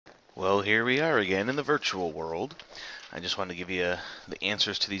Well, here we are again in the virtual world. I just wanted to give you the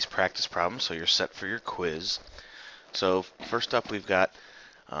answers to these practice problems so you're set for your quiz. So first up we've got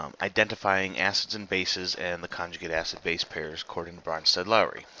identifying acids and bases and the conjugate acid-base pairs according to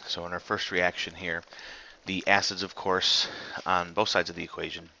Bronsted-Lowry. So in our first reaction here, the acids, of course, on both sides of the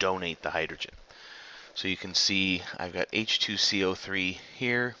equation donate the hydrogen. So you can see I've got H2CO3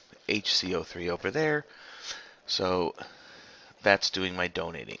 here, HCO3 over there. So that's doing my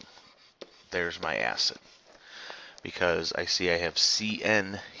donating. There's my acid. Because I see I have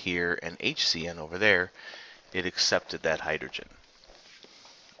Cn here and HCN over there, it accepted that hydrogen.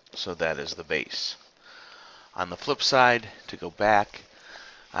 So that is the base. On the flip side, to go back,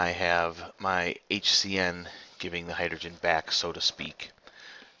 I have my HCN giving the hydrogen back, so to speak.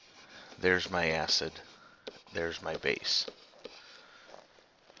 There's my acid. There's my base.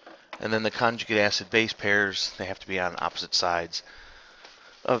 And then the conjugate acid-base pairs, they have to be on opposite sides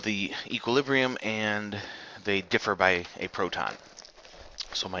of the equilibrium, and they differ by a proton.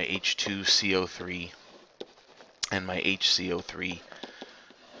 So my H2CO3 and my HCO3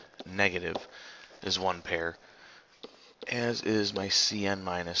 negative is one pair, as is my Cn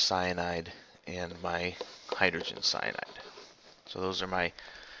minus cyanide and my hydrogen cyanide. So those are my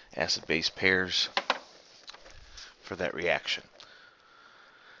acid-base pairs for that reaction.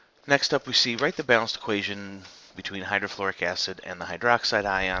 Next up we see write the balanced equation between hydrofluoric acid and the hydroxide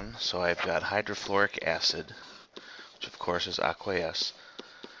ion. So I've got hydrofluoric acid, which of course is aqueous,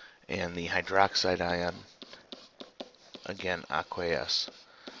 and the hydroxide ion, again aqueous.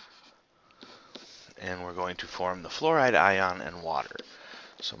 And we're going to form the fluoride ion and water.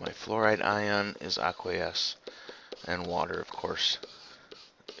 So my fluoride ion is aqueous, and water, of course,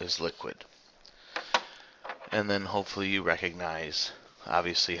 is liquid. And then hopefully you recognize,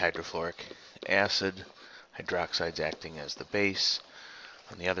 obviously, hydrofluoric acid, hydroxide's acting as the base.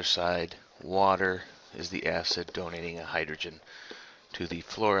 On the other side, water is the acid donating a hydrogen to the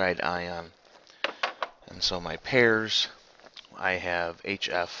fluoride ion. And so my pairs, I have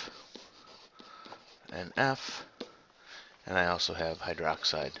HF and F, and I also have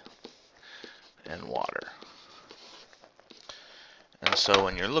hydroxide and water. And so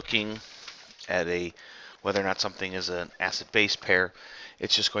when you're looking at whether or not something is an acid-base pair,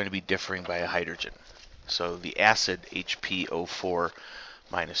 it's just going to be differing by a hydrogen. So the acid HPO4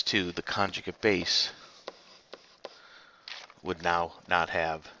 minus 2, the conjugate base, would now not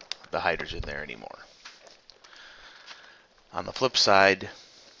have the hydrogen there anymore. On the flip side,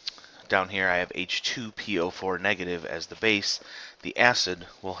 down here I have H2PO4 negative as the base. The acid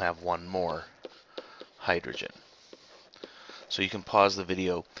will have one more hydrogen. So you can pause the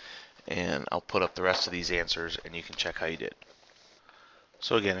video and I'll put up the rest of these answers and you can check how you did.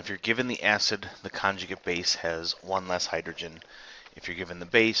 So again, if you're given the acid, the conjugate base has one less hydrogen. If you're given the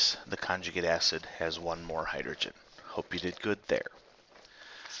base, the conjugate acid has one more hydrogen. Hope you did good there.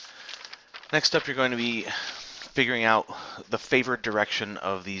 Next up, you're going to be figuring out the favored direction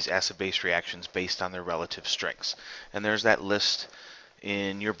of these acid-base reactions based on their relative strengths. And there's that list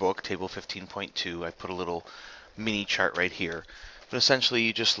in your book, table 15.2. I put a little mini chart right here. But essentially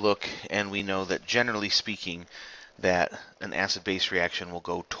you just look, and we know that generally speaking that an acid-base reaction will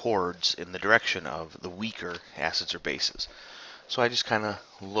go towards, in the direction of, the weaker acids or bases. So I just kind of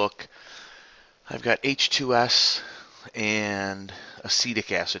look. I've got H2S and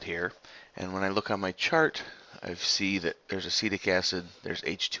acetic acid here, and when I look on my chart I see that there's acetic acid, there's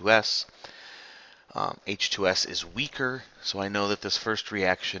H2S. H2S is weaker, so I know that this first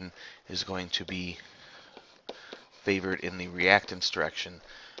reaction is going to be favored in the reactants direction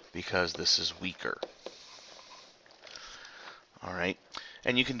because this is weaker. Alright,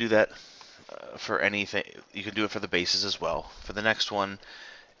 and you can do that for anything. You can do it for the bases as well. For the next one,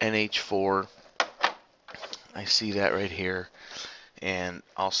 NH4, I see that right here, and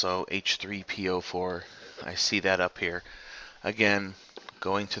also H3PO4, I see that up here. Again,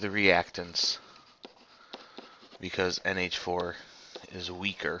 going to the reactants because NH4 is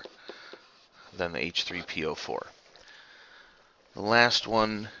weaker than the H3PO4. The last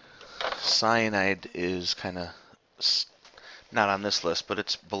one, cyanide, is kind of not on this list, but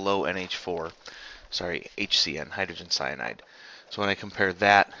it's below NH4. Sorry, HCN, hydrogen cyanide. So when I compare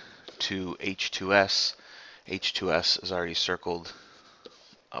that to H2S, H2S is already circled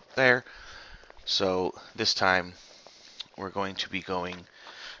up there. So this time we're going to be going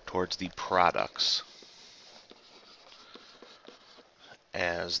towards the products,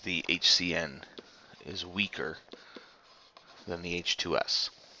 as the HCN is weaker than the H2S.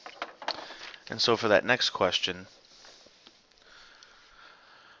 And so for that next question,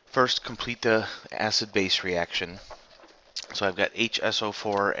 first complete the acid-base reaction. So I've got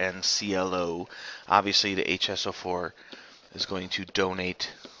HSO4 and ClO. Obviously the HSO4 is going to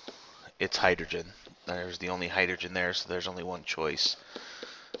donate its hydrogen. There's the only hydrogen there, so there's only one choice.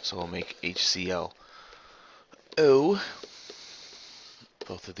 So we'll make HClO.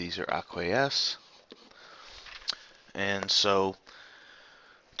 Both of these are aqueous. And so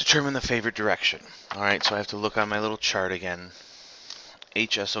determine the favored direction. Alright, so I have to look on my little chart again.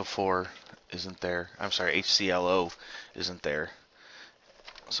 HSO4 isn't there. I'm sorry, HClO isn't there.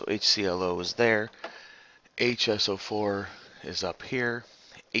 So HClO is there. HSO4 is up here.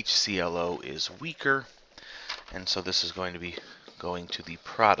 HClO is weaker. And so this is going to be going to the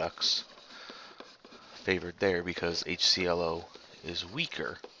products favored there because HClO is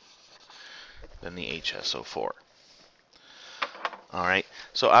weaker than the HSO4. Alright,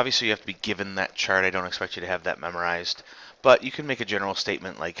 so obviously you have to be given that chart. I don't expect you to have that memorized. But you can make a general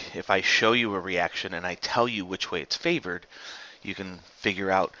statement like if I show you a reaction and I tell you which way it's favored, you can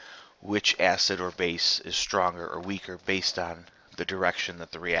figure out which acid or base is stronger or weaker based on the direction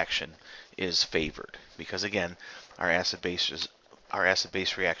that the reaction is favored. Because again, our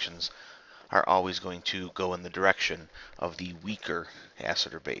acid-base reactions are always going to go in the direction of the weaker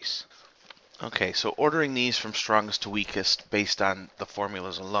acid or base. Okay, so ordering these from strongest to weakest based on the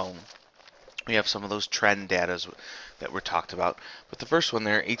formulas alone, we have some of those trend data that were talked about. But the first one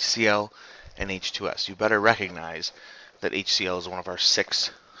there, HCl and H2S. You better recognize that HCl is one of our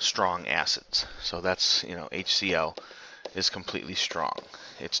 6 strong acids. So that's, HCl is completely strong.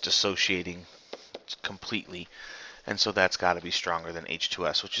 It's dissociating completely, and so that's got to be stronger than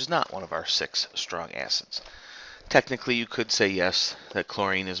H2S, which is not one of our 6 strong acids. Technically, you could say yes, that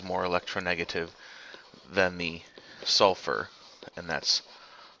chlorine is more electronegative than the sulfur, and that's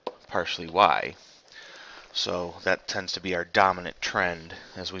partially why. So that tends to be our dominant trend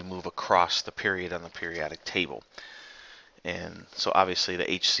as we move across the period on the periodic table. And so obviously the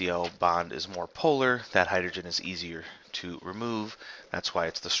HCl bond is more polar. That hydrogen is easier to remove. That's why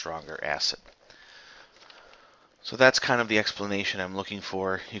it's the stronger acid. So that's kind of the explanation I'm looking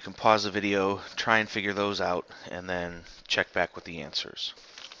for. You can pause the video, try and figure those out, and then check back with the answers.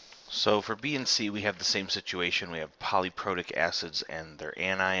 So for B and C, we have the same situation. We have polyprotic acids and their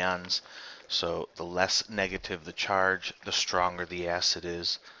anions. So the less negative the charge, the stronger the acid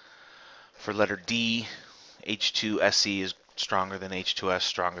is. For letter D, H2SE is stronger than H2S,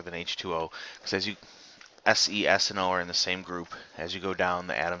 stronger than H2O. Because as you SE, S, and O are in the same group. As you go down,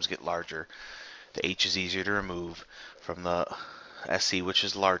 the atoms get larger. The H is easier to remove from the Se, which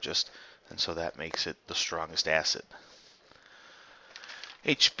is largest, and so that makes it the strongest acid.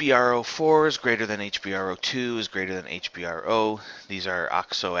 HBrO4 is greater than HBrO2 is greater than HBrO. These are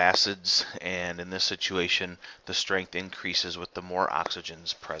oxo acids, and in this situation, the strength increases with the more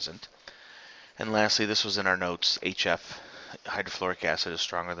oxygens present. And lastly, this was in our notes, HF, hydrofluoric acid, is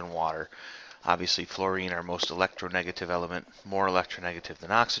stronger than water. Obviously, fluorine, our most electronegative element, more electronegative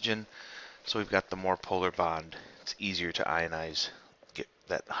than oxygen. So we've got the more polar bond. It's easier to ionize, get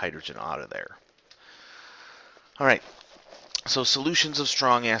that hydrogen out of there. All right, so solutions of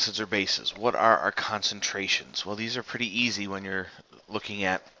strong acids or bases. What are our concentrations? Well, these are pretty easy when you're looking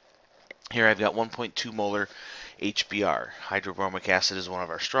at, here I've got 1.2 molar HBr. Hydrobromic acid is one of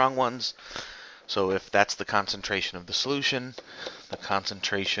our strong ones. So if that's the concentration of the solution, the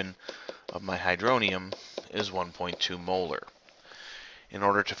concentration of my hydronium is 1.2 molar. In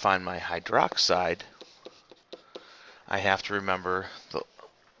order to find my hydroxide, I have to remember the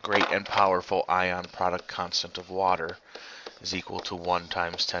great and powerful ion product constant of water is equal to 1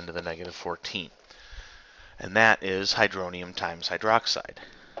 times 10 to the negative 14. And that is hydronium times hydroxide.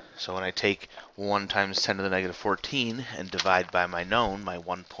 So when I take 1 times 10 to the negative 14 and divide by my known, my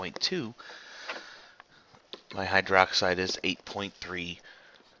 1.2, my hydroxide is 8.3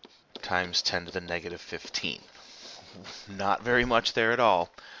 times 10 to the negative 15. Not very much there at all,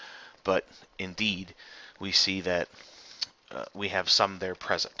 but indeed we see that we have some there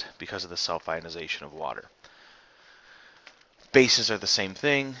present because of the self-ionization of water. Bases are the same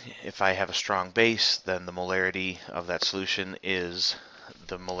thing. If I have a strong base, then the molarity of that solution is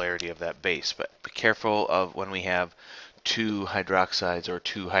the molarity of that base. But be careful of when we have 2 hydroxides or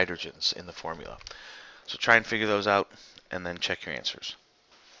 2 hydrogens in the formula. So try and figure those out and then check your answers.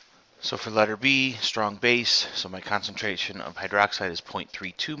 So for letter B, strong base, so my concentration of hydroxide is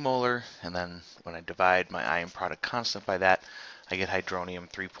 0.32 molar, and then when I divide my ion product constant by that, I get hydronium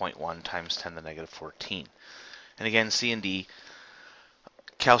 3.1 times 10 to the negative 14. And again, C and D,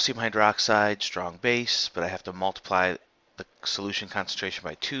 calcium hydroxide, strong base, but I have to multiply the solution concentration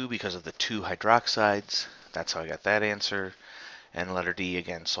by 2 because of the 2 hydroxides. That's how I got that answer. And letter D,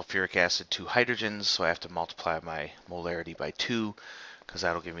 again, sulfuric acid, 2 hydrogens, so I have to multiply my molarity by 2, because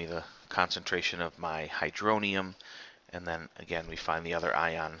that'll give me the concentration of my hydronium. And then, again, we find the other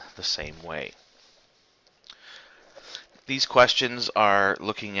ion the same way. These questions are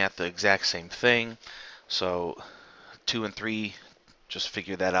looking at the exact same thing, so 2 and 3, just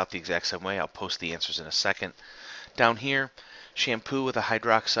figure that out the exact same way. I'll post the answers in a second. Down here, shampoo with a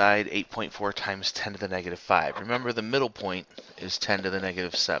hydroxide, 8.4 times 10 to the negative 5. Remember, the middle point is 10 to the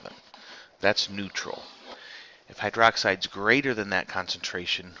negative 7. That's neutral. If hydroxide's greater than that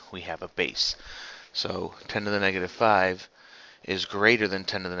concentration, we have a base. So 10 to the negative 5 is greater than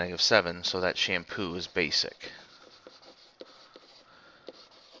 10 to the negative 7, so that shampoo is basic.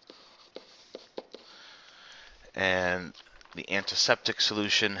 And the antiseptic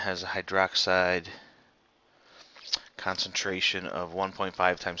solution has a hydroxide concentration of 1.5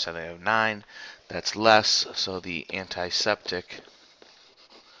 times 10 to the negative 9. That's less, so the antiseptic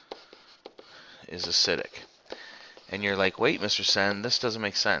is acidic. And you're like, wait, Mr. Sen, this doesn't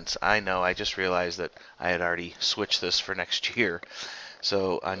make sense. I know, I just realized that I had already switched this for next year.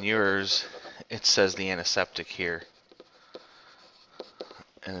 So on yours, it says the antiseptic here,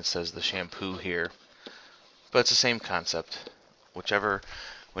 and it says the shampoo here. But it's the same concept.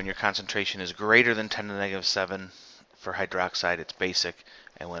 When your concentration is greater than 10 to the negative 7 for hydroxide, it's basic,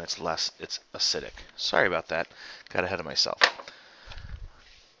 and when it's less, it's acidic. Sorry about that. Got ahead of myself.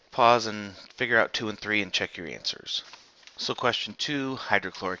 Pause and figure out 2 and 3 and check your answers. So question 2,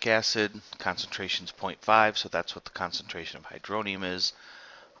 hydrochloric acid, concentration is 0.5, so that's what the concentration of hydronium is.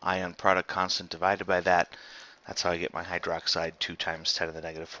 Ion product constant divided by that, that's how I get my hydroxide, 2 times 10 to the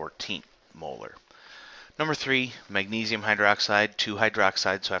negative 14 molar. Number 3, magnesium hydroxide, 2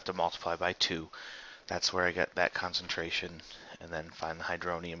 hydroxide, so I have to multiply by 2. That's where I get that concentration, and then find the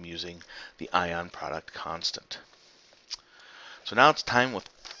hydronium using the ion product constant. So now it's time with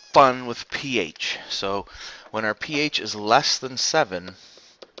fun with pH. So when our pH is less than 7,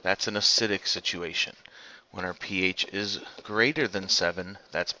 that's an acidic situation. When our pH is greater than 7,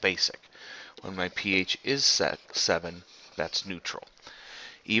 that's basic. When my pH is 7, that's neutral.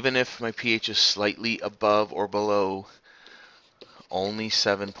 Even if my pH is slightly above or below, only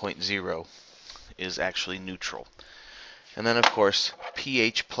 7.0 is actually neutral. And then, of course,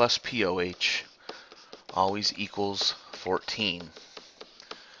 pH plus pOH always equals 14.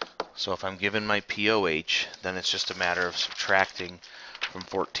 So if I'm given my pOH, then it's just a matter of subtracting from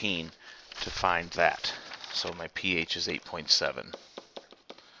 14 to find that. So my pH is 8.7,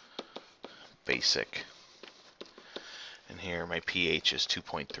 basic. And here my pH is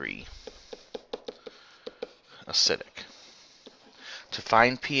 2.3, acidic. To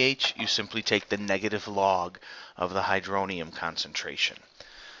find pH, you simply take the negative log of the hydronium concentration.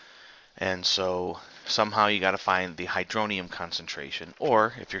 And so somehow you got to find the hydronium concentration,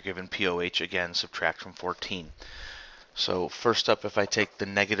 or if you're given pOH, again, subtract from 14. So first up, if I take the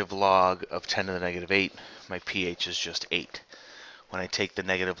negative log of 10 to the negative 8, my pH is just 8. When I take the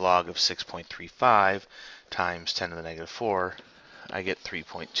negative log of 6.35 times 10 to the negative 4, I get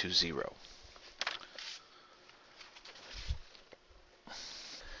 3.20.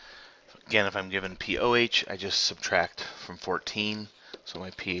 Again, if I'm given pOH, I just subtract from 14. So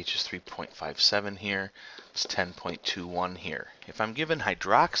my pH is 3.57 here. It's 10.21 here. If I'm given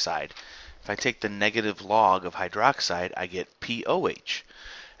hydroxide, if I take the negative log of hydroxide, I get pOH.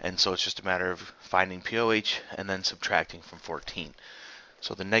 And so it's just a matter of finding pOH and then subtracting from 14.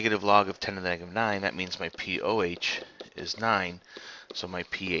 So the negative log of 10 to the negative 9, that means my pOH is 9. So my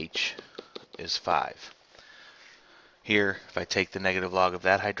pH is 5. Here, if I take the negative log of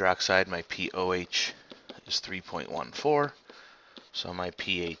that hydroxide, my pOH is 3.14. So my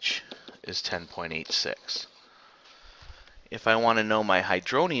pH is 10.86. If I want to know my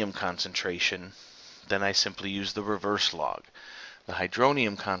hydronium concentration, then I simply use the reverse log. The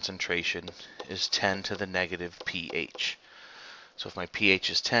hydronium concentration is 10 to the negative pH. So if my pH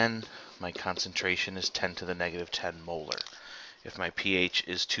is 10, my concentration is 10 to the negative 10 molar. If my pH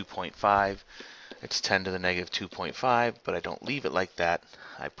is 2.5, it's 10 to the negative 2.5, but I don't leave it like that.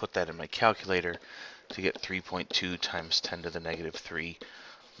 I put that in my calculator to get 3.2 times 10 to the negative 3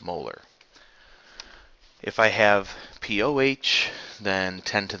 molar. If I have pOH, then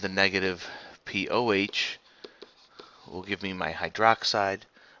 10 to the negative pOH will give me my hydroxide.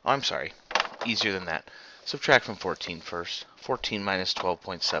 Oh, I'm sorry, easier than that. Subtract from 14 first. 14 minus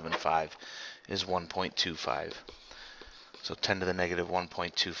 12.75 is 1.25. So 10 to the negative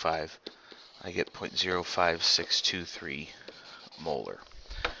 1.25, I get 0.05623 molar.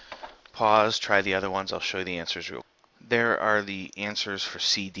 Pause, try the other ones. I'll show you the answers real quick. There are the answers for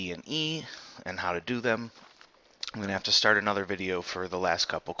C, D, and E and how to do them. I'm going to have to start another video for the last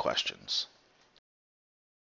couple questions.